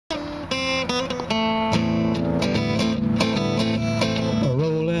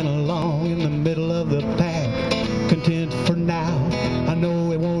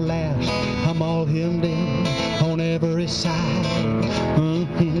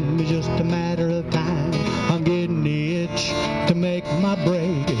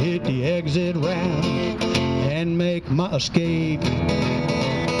my escape.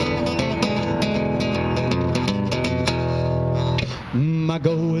 I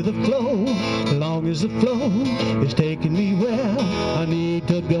go with the flow, long as the flow is taking me where I need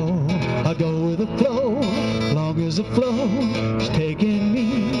to go. I go with the flow, long as the flow is taking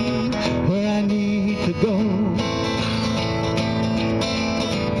me where I need to go.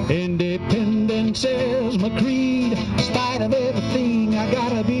 Independence is my creed. In spite of everything, I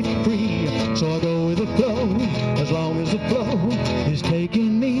gotta be free. So I go with the flow, as long as the flow is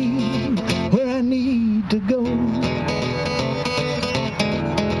taking me where I need to go.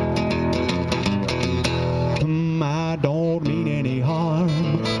 I don't mean any harm.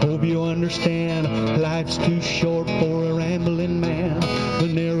 Hope you understand. Life's too short for a rambling man. The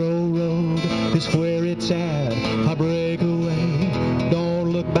narrow road is where it's at. I break away,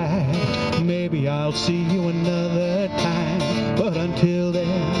 don't look back. Maybe I'll see you another time, but until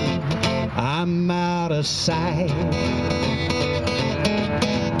then, I'm out of sight.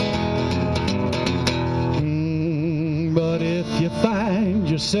 But if you find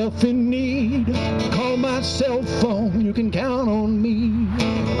yourself in need, call my cell phone, you can count on me.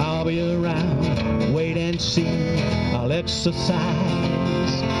 I'll be around, wait and see. I'll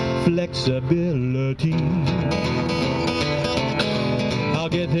exercise flexibility. I'll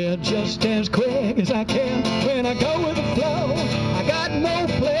get there just as quick as I can. When I go with the flow, I got no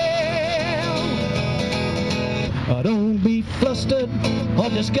plan. Don't be flustered or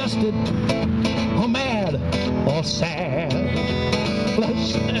disgusted or mad or sad,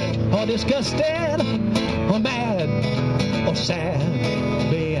 flushed or disgusted or mad or sad.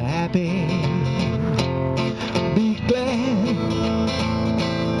 Be happy, be glad,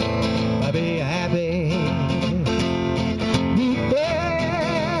 be happy, be glad.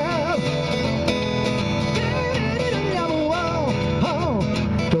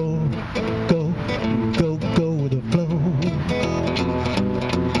 Go with the flow.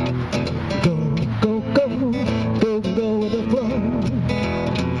 Go with the flow.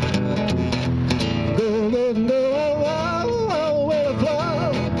 Go with the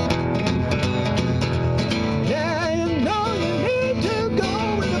flow. Yeah, you know you need to go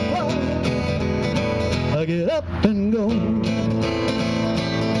with the flow. Get up and go.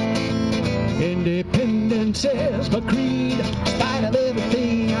 Independence is my creed. In spite of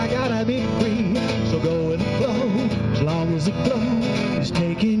everything, I gotta be free. So go with the flow, as long as the flow is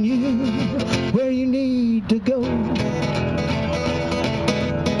taking you where you need to go.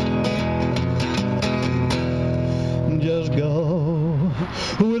 Just go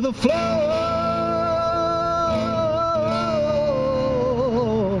with the flow.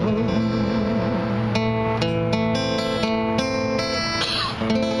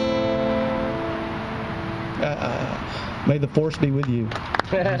 May the force be with you.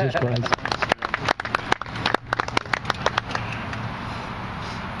 Jesus Christ.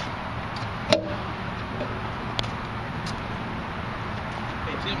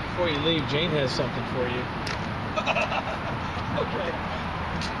 Hey, Tim, before you leave, Jane has something for you. Okay.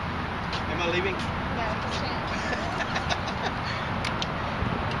 Am I leaving? No,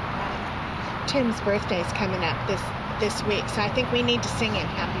 Tim's birthday's coming up this week, so I think we need to sing him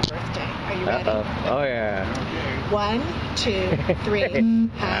happy birthday. Are you ready? Oh, yeah. 1, 2, 3.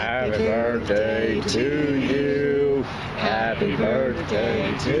 Happy birthday to you. Happy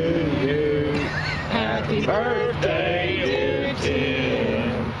birthday to you. Happy birthday, dear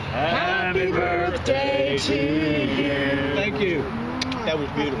Tim. Happy birthday to you. Thank you. That was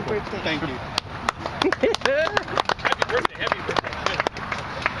beautiful. Thank you. Happy birthday, happy birthday.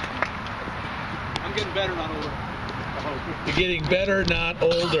 I'm getting better, not older. You're getting better, not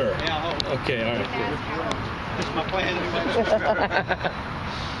older. Yeah, I hope. Okay, all right. That's my plan anyway.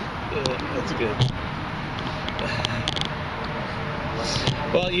 That's good.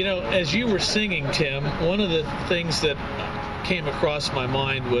 Well, you know, as you were singing, Tim, one of the things that came across my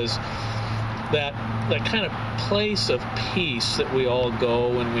mind was that kind of place of peace that we all go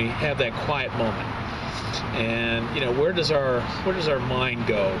when we have that quiet moment. And you know, where does our mind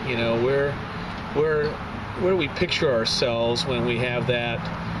go? You know, where do we picture ourselves when we have that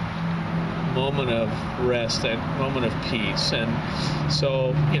moment of rest, that moment of peace? And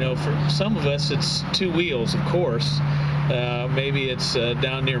so, you know, for some of us, it's two wheels, of course. Maybe it's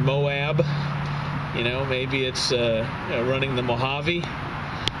down near Moab. You know, maybe it's running the Mojave.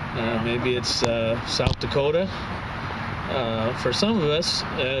 Maybe it's South Dakota. For some of us,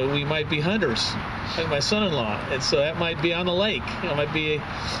 we might be hunters, like my son-in-law, and so that might be on the lake. It might be,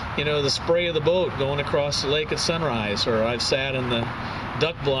 you know, the spray of the boat going across the lake at sunrise, or I've sat in the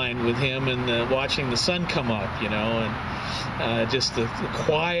duck blind with him and watching the sun come up, you know, and just the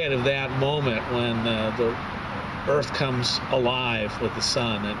quiet of that moment when earth comes alive with the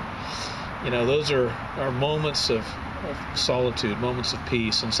sun. And, those are moments of solitude, moments of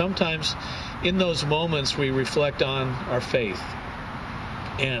peace. And sometimes in those moments we reflect on our faith.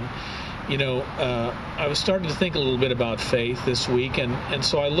 And, I was starting to think a little bit about faith this week. And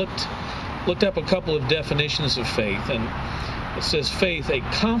so I looked up a couple of definitions of faith. And it says faith, a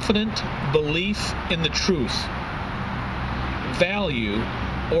confident belief in the truth, value,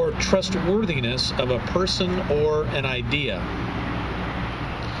 or trustworthiness of a person or an idea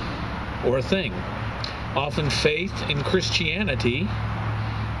or a thing. Often faith in Christianity,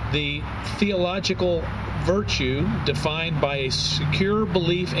 the theological virtue defined by a secure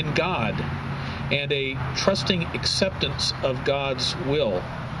belief in God and a trusting acceptance of God's will,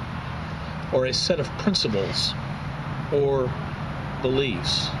 or a set of principles or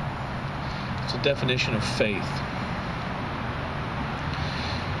beliefs. It's a definition of faith.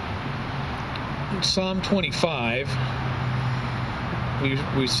 In Psalm 25,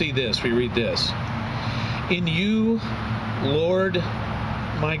 we see this, we read this. In you, Lord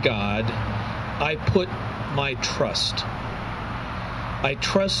my God, I put my trust. I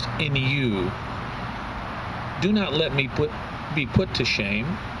trust in you. Do not let me be put to shame,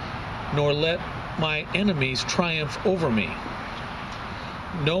 nor let my enemies triumph over me.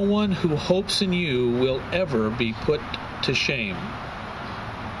 No one who hopes in you will ever be put to shame.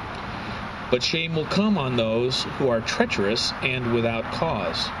 But shame will come on those who are treacherous and without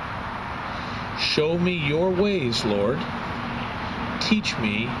cause. Show me your ways, Lord. Teach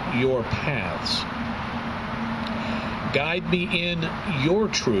me your paths. Guide me in your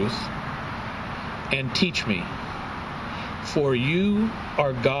truth and teach me. For you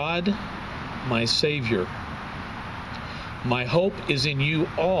are God, my Savior. My hope is in you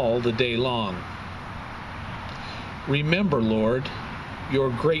all the day long. Remember, Lord, your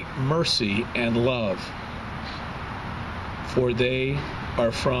great mercy and love, for they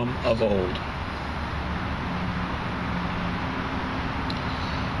are from of old.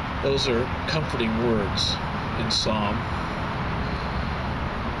 Those are comforting words in Psalm.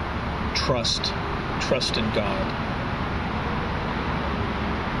 Trust in God.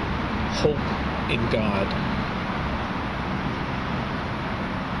 Hope in God.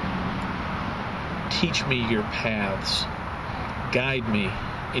 Teach me your paths. Guide me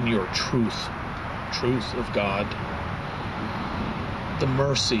in your truth of God, the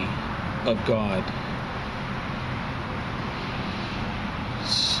mercy of God.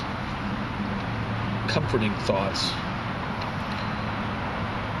 It's comforting thoughts.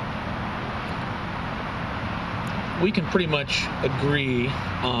 We can pretty much agree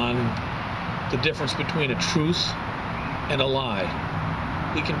on the difference between a truth and a lie.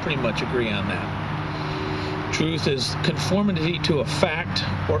 We can pretty much agree on that. Truth is conformity to a fact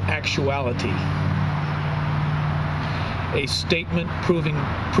or actuality. A statement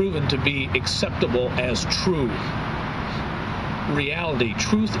proven to be acceptable as true. Reality.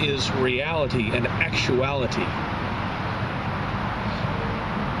 Truth is reality and actuality.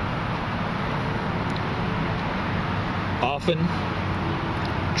 Often,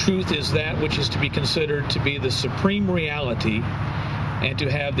 truth is that which is to be considered to be the supreme reality and to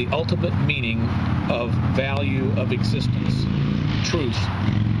have the ultimate meaning of value of existence. Truth.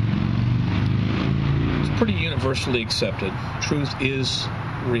 It's pretty universally accepted. Truth is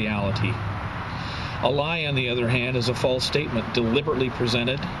reality. A lie, on the other hand, is a false statement deliberately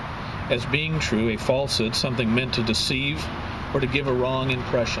presented as being true, a falsehood, something meant to deceive or to give a wrong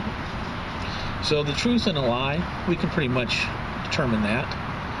impression. So the truth and a lie, we can pretty much determine that.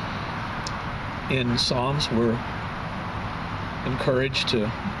 In Psalms, we're encouraged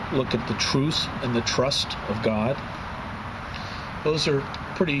to look at the truth and the trust of God. Those are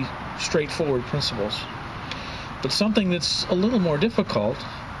pretty straightforward principles. But something that's a little more difficult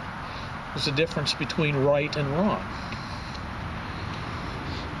is the difference between right and wrong.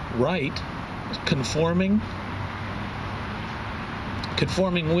 Right is conforming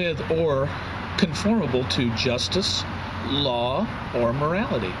with or conformable to justice, law, or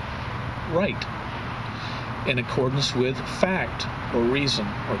morality. Right. In accordance with fact or reason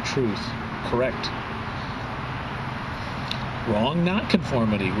or truth. Correct. Wrong, not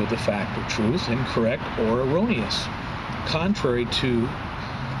conformity with the fact or truth, incorrect or erroneous. Contrary to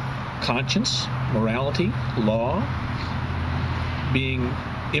conscience, morality, law, being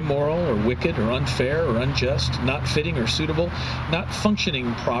immoral or wicked or unfair or unjust, not fitting or suitable, not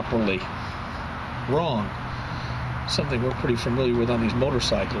functioning properly. Wrong. something we're pretty familiar with on these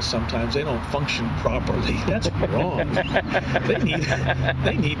motorcycles. Sometimes they don't function properly. That's wrong.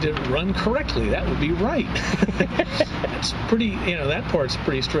 They need to run correctly. That would be right. It's pretty, that part's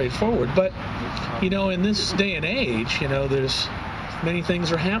pretty straightforward. But, in this day and age, there's many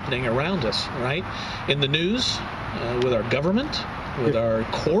things are happening around us, right? In the news, with our government, with our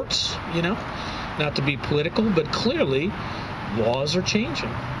courts, not to be political, but clearly laws are changing.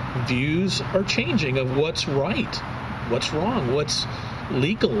 Views are changing of what's right, what's wrong, what's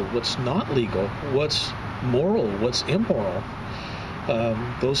legal, what's not legal, what's moral, what's immoral.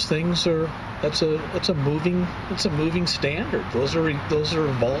 Those things that's a moving standard. Those are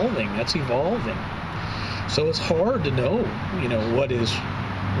evolving. That's evolving. So it's hard to know, what is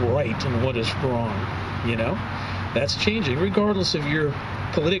right and what is wrong. That's changing. Regardless of your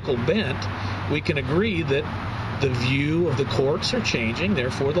political bent, we can agree that the view of the courts are changing,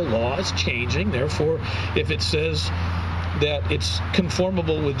 therefore the law is changing. Therefore, if it says that it's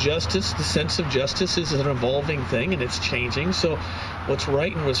conformable with justice, the sense of justice is an evolving thing and it's changing. So what's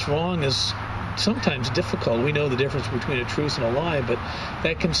right and what's wrong is sometimes difficult. We know the difference between a truth and a lie, but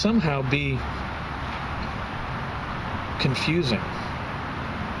that can somehow be confusing.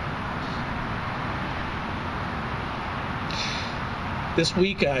 This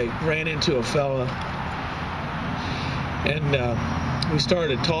week I ran into a fella and we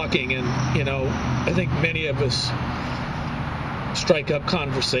started talking, and I think many of us strike up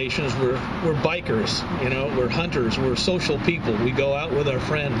conversations. We're bikers, we're hunters, we're social people. We go out with our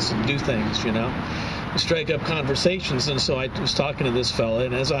friends and do things, we strike up conversations. And so I was talking to this fella,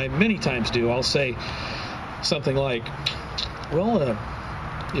 and as I many times do, I'll say something like, well,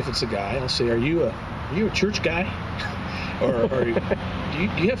 if it's a guy, I'll say, are you a church guy? Or do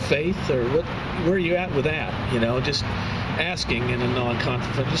you have faith, or where are you at with that? Just asking in a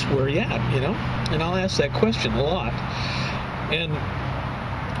non-confident, just where are you at? And I'll ask that question a lot, and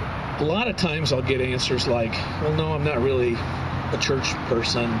a lot of times I'll get answers like, well, no, I'm not really a church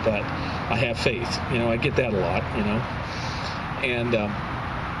person, but I have faith. I get that a lot. And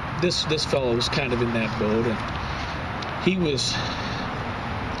this fellow was kind of in that boat, and he was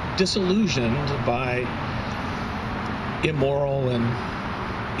disillusioned by immoral and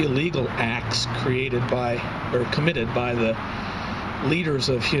illegal acts committed by the leaders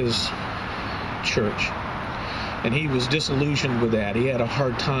of his church. And he was disillusioned with that. He had a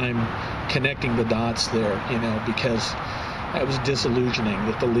hard time connecting the dots there, because that was disillusioning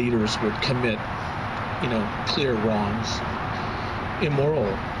that the leaders would commit, clear wrongs, immoral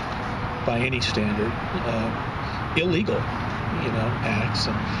by any standard, illegal, acts.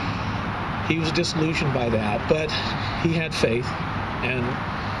 And he was disillusioned by that, but he had faith, and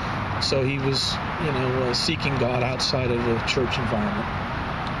so he was, seeking God outside of the church environment.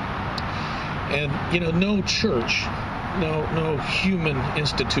 And, no church, no human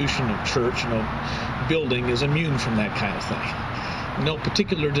institution of church, no building is immune from that kind of thing. No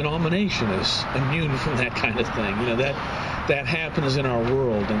particular denomination is immune from that kind of thing. That happens in our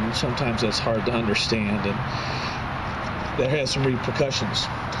world, and sometimes that's hard to understand, and that has some repercussions.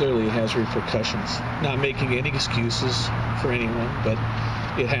 Clearly it has repercussions. Not making any excuses for anyone, but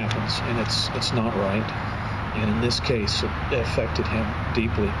it happens, and it's not right. And in this case, it affected him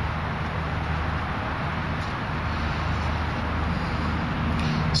deeply.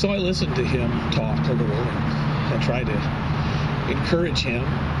 So I listened to him talk a little, and I tried to encourage him.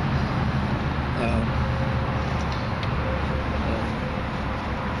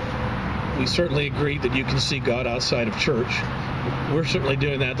 We certainly agreed that you can see God outside of church. We're certainly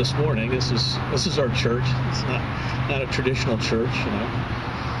doing that this morning. This is our church. It's not a traditional church,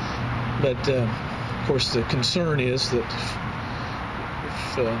 But of course, the concern is that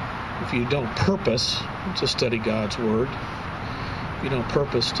if you don't purpose to study God's Word, if you don't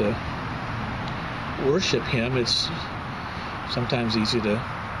purpose to worship Him, it's sometimes easy to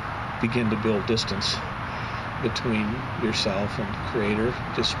begin to build distance between yourself and Creator,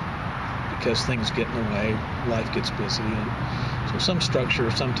 just because things get in the way, life gets busy, and so some structure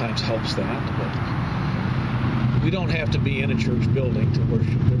sometimes helps that, but we don't have to be in a church building to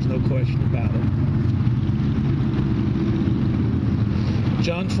worship. There's no question about it.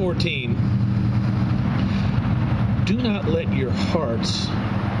 John 14, do not let your hearts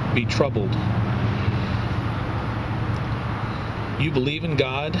be troubled. You believe in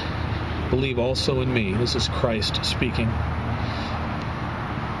God, believe also in me. This is Christ speaking.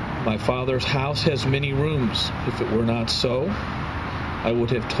 My Father's house has many rooms. If it were not so, I would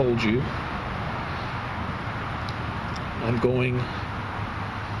have told you. I'm going,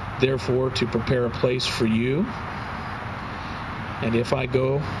 therefore, to prepare a place for you. And if I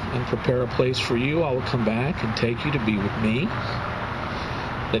go and prepare a place for you, I will come back and take you to be with me,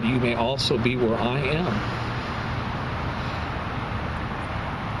 that you may also be where I am.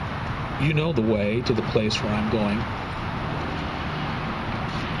 You know the way to the place where I'm going.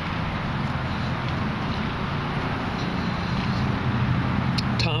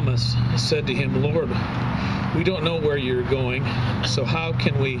 Thomas said to him, Lord, we don't know where you're going, so how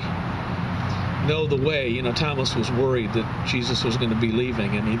can we know the way? You know, Thomas was worried that Jesus was going to be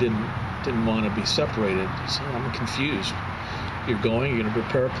leaving, and he didn't want to be separated. He said, I'm confused. You're going, you're going to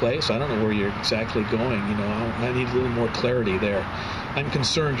prepare a place. I don't know where you're exactly going. You know, I need a little more clarity there. I'm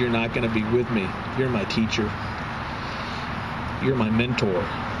concerned you're not going to be with me. You're my teacher. You're my mentor.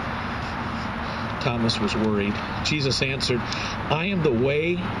 Thomas was worried. Jesus answered, I am the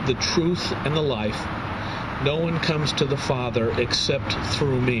way, the truth, and the life. No one comes to the Father except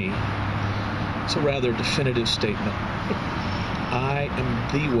through me. It's a rather definitive statement. I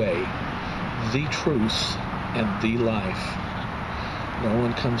am the way, the truth, and the life. No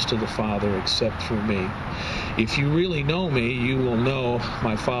one comes to the Father except through me. If you really know me, you will know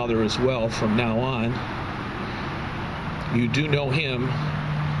my Father as well from now on. You do know him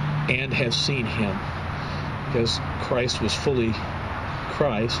and have seen him, because Christ was fully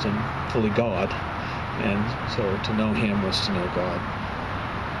Christ and fully God, and so to know him was to know God.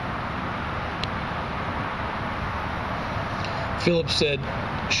 Philip said,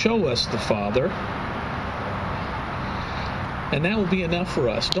 show us the Father, and that will be enough for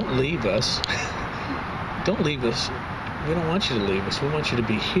us. Don't leave us. Don't leave us. We don't want you to leave us. We want you to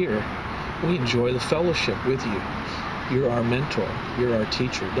be here. We enjoy the fellowship with you. You're our mentor. You're our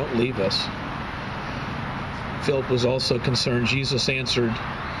teacher. Don't leave us. Philip was also concerned. Jesus answered,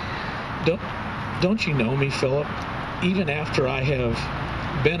 Don't you know me, Philip? Even after I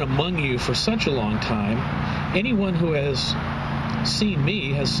have been among you for such a long time, anyone who has seen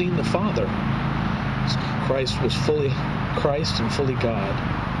me has seen the Father. Christ was fully Christ and fully God.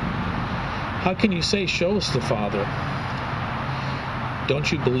 How can you say, show us the Father?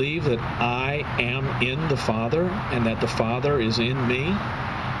 Don't you believe that I am in the Father and that the Father is in me?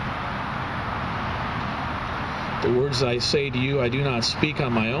 The words I say to you, I do not speak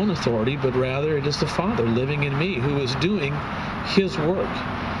on my own authority, but rather it is the Father living in me who is doing his work.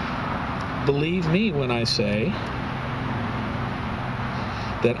 Believe me when I say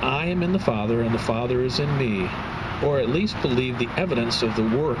that I am in the Father and the Father is in me, or at least believe the evidence of the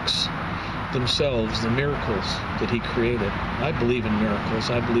works themselves, the miracles that he created. I believe in miracles.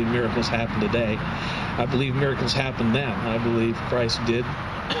 I believe miracles happen today. I believe miracles happened then. I believe Christ did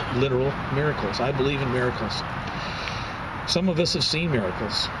literal miracles. I believe in miracles. Some of us have seen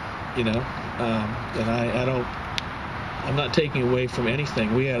miracles, you know, and I'm not taking away from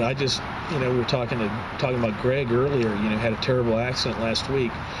anything. We were talking about Greg earlier, you know, had a terrible accident last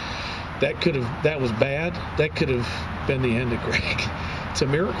week. That was bad. That could have been the end of Greg. It's a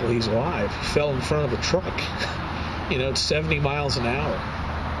miracle he's alive. He fell in front of a truck. You know, it's 70 miles an hour.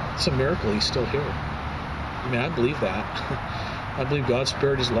 It's a miracle he's still here. I mean, I believe that. I believe God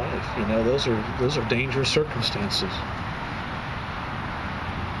spared his life. You know, those are dangerous circumstances.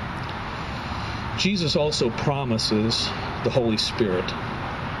 Jesus also promises the Holy Spirit.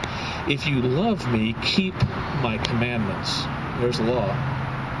 If you love me, keep my commandments. There's the law.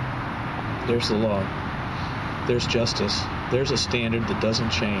 There's the law. There's justice. There's a standard that doesn't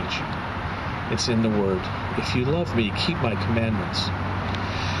change. It's in the Word. If you love me, keep my commandments.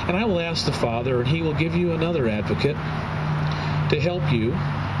 And I will ask the Father, and he will give you another advocate to help you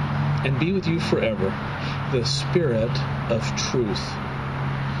and be with you forever, the Spirit of truth.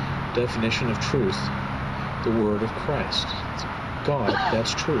 Definition of truth, the Word of Christ. God,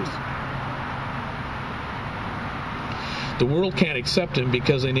 that's truth. The world can't accept him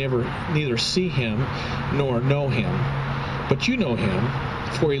because they neither see him nor know him. But you know him,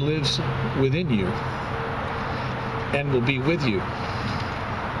 for he lives within you and will be with you.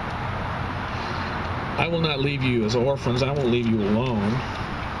 I will not leave you as orphans. I won't leave you alone.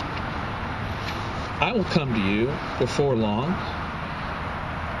 I will come to you before long.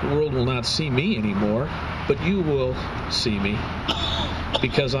 The world will not see me anymore, but you will see me.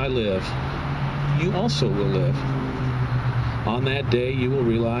 Because I live, you also will live. On that day you will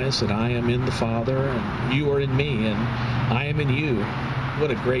realize that I am in the Father, and you are in me, and I am in you. What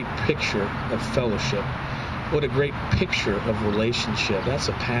a great picture of fellowship. What a great picture of relationship. That's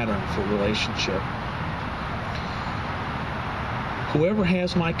a pattern for relationship. Whoever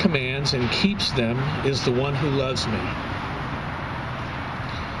has my commands and keeps them is the one who loves me.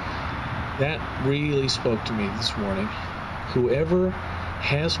 That really spoke to me this morning. Whoever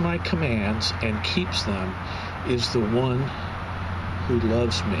has my commands and keeps them is the one who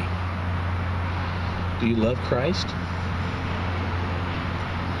loves me. Do you love Christ?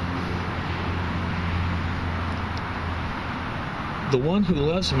 The one who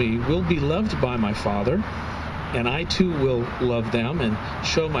loves me will be loved by my Father, and I too will love them and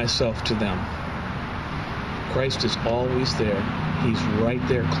show myself to them. Christ is always there. He's right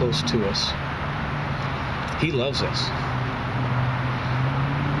there close to us. He loves us.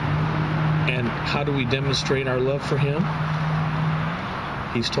 And how do we demonstrate our love for Him?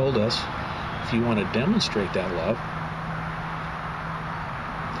 He's told us, if you want to demonstrate that love,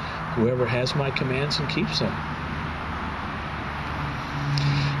 whoever has my commands and keeps them.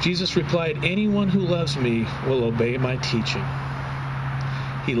 Jesus replied, anyone who loves me will obey my teaching.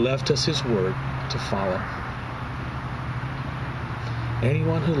 He left us His word to follow.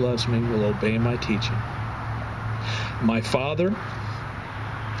 Anyone who loves me will obey my teaching. My Father,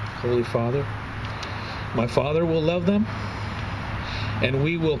 Holy Father, my Father will love them, and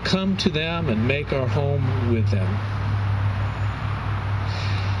we will come to them and make our home with them.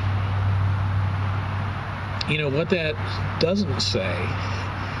 You know, what that doesn't say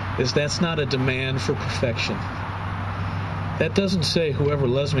is that's not a demand for perfection. That doesn't say whoever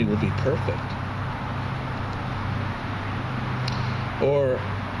loves me will be perfect. Or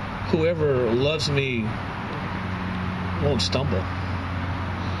whoever loves me won't stumble,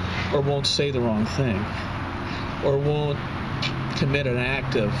 or won't say the wrong thing, or won't commit an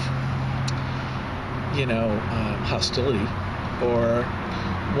act of, hostility, or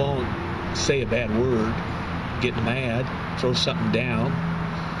won't say a bad word, get mad, throw something down,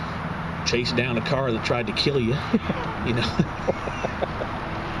 chase down a car that tried to kill you.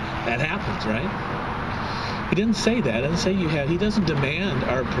 That happens, right? He didn't say that. He doesn't say He doesn't demand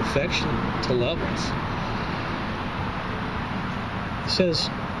our perfection to love us. He says,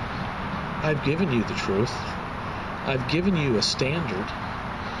 I've given you the truth. I've given you a standard.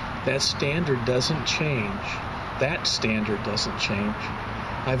 That standard doesn't change. That standard doesn't change.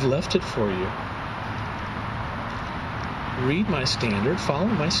 I've left it for you. Read my standard. Follow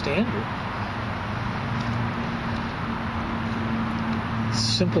my standard.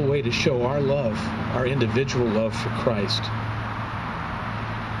 Simple way to show our love, our individual love for Christ.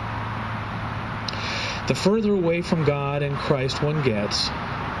 The further away from God and Christ one gets,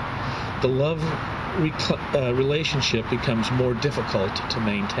 the love relationship becomes more difficult to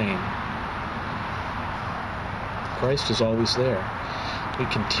maintain. Christ is always there. We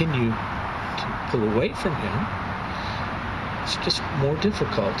continue to pull away from Him. It's just more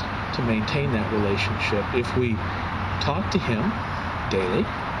difficult to maintain that relationship. If we talk to Him daily,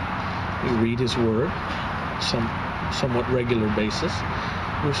 we read His Word somewhat regular basis,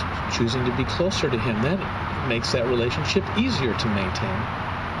 we're choosing to be closer to Him. That makes that relationship easier to maintain.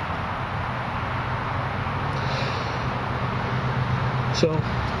 So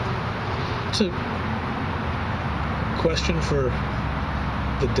it's a question for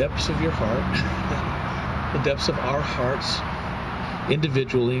the depths of your heart, the depths of our hearts,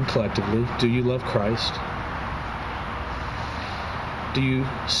 individually and collectively. Do you love Christ? Do you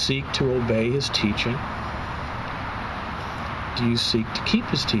seek to obey His teaching? Do you seek to keep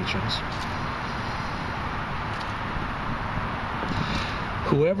His teachings?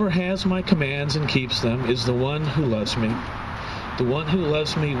 Whoever has my commands and keeps them is the one who loves me. The one who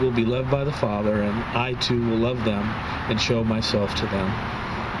loves me will be loved by the Father, and I too will love them and show myself to them.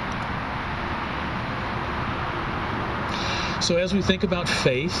 So as we think about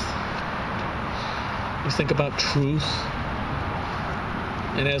faith, we think about truth,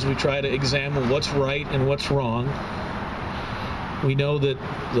 and as we try to examine what's right and what's wrong, we know that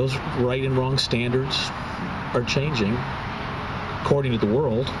those right and wrong standards are changing according to the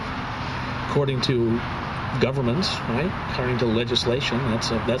world, according to governments, right? According to legislation.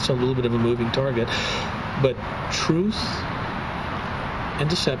 That's a little bit of a moving target. But truth and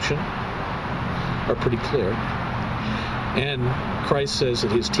deception are pretty clear. And Christ says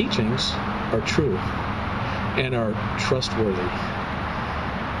that His teachings are true and are trustworthy.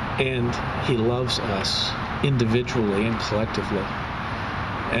 And He loves us individually and collectively.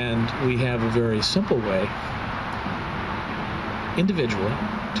 And we have a very simple way, individually,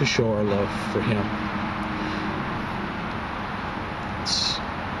 to show our love for Him.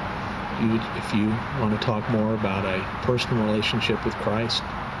 If you want to talk more about a personal relationship with Christ,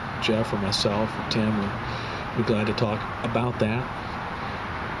 Jeff or myself or Tim would be glad to talk about that.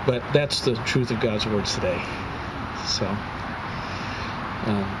 But that's the truth of God's words today. So,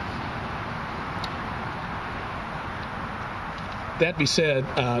 that being said,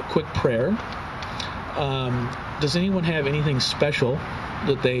 quick prayer. Does anyone have anything special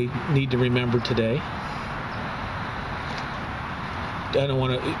that they need to remember today? I don't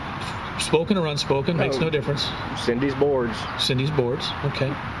want to. Spoken or unspoken makes no difference. Cindy's boards. Cindy's boards.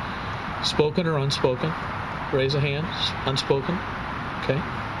 Okay. Spoken or unspoken? Raise a hand. Unspoken. Okay.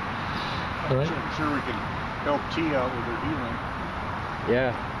 All right. I'm sure we can help T out with her healing.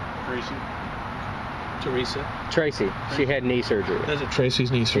 Yeah. Teresa. Tracy. She had knee surgery. That's it.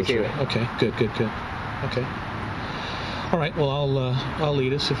 Tracy's knee surgery. Okay. Good. Okay. All right. Well, I'll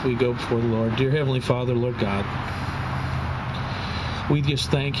lead us if we go before the Lord. Dear Heavenly Father, Lord God, we just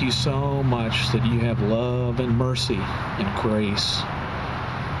thank you so much that you have love and mercy and grace.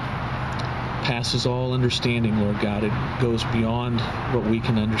 Passes all understanding, Lord God. It goes beyond what we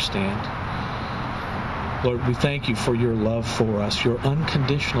can understand. Lord, we thank you for your love for us, your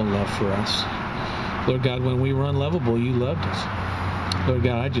unconditional love for us. Lord God, when we were unlovable, you loved us. Lord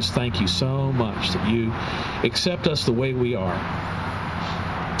God, I just thank you so much that you accept us the way we are.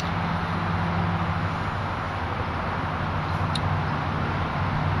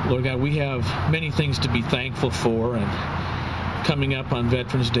 Lord God, we have many things to be thankful for, and coming up on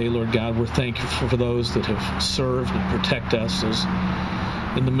Veterans Day, Lord God, we're thankful for those that have served and protect us, those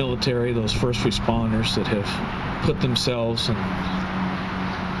in the military, those first responders that have put themselves in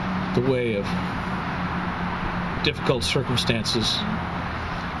the way of difficult circumstances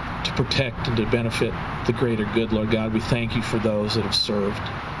to protect and to benefit the greater good, Lord God. We thank you for those that have served.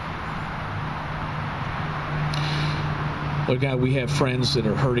 Lord God, we have friends that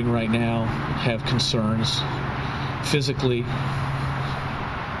are hurting right now, have concerns physically.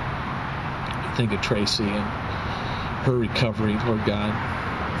 Think of Tracy and her recovery, Lord God.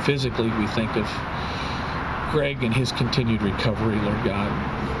 Physically, we think of Greg and his continued recovery, Lord God.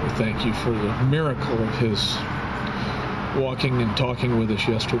 We thank you for the miracle of his walking and talking with us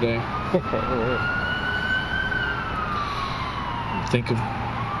yesterday. Think of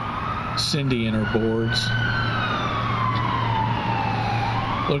Cindy and her boards.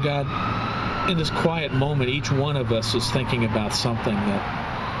 Lord God, in this quiet moment, each one of us is thinking about something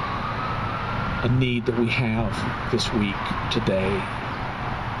a need that we have this week, today,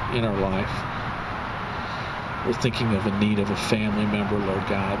 in our life. We're thinking of a need of a family member, Lord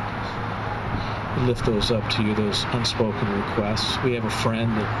God. We lift those up to you, those unspoken requests. We have a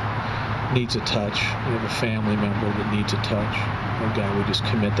friend that needs a touch. We have a family member that needs a touch. Lord God, we just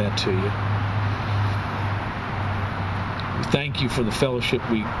commit that to you. We thank you for the fellowship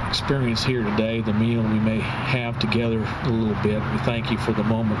we experience here today, the meal we may have together a little bit. We thank you for the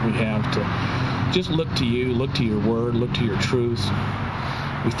moment we have to just look to you, look to your word, look to your truth.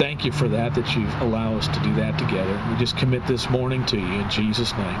 We thank you for that you allow us to do that together. We just commit this morning to you in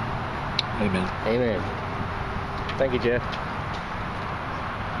Jesus' name. Amen. Amen. Thank you, Jeff.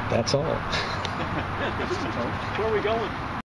 That's all. Where are we going?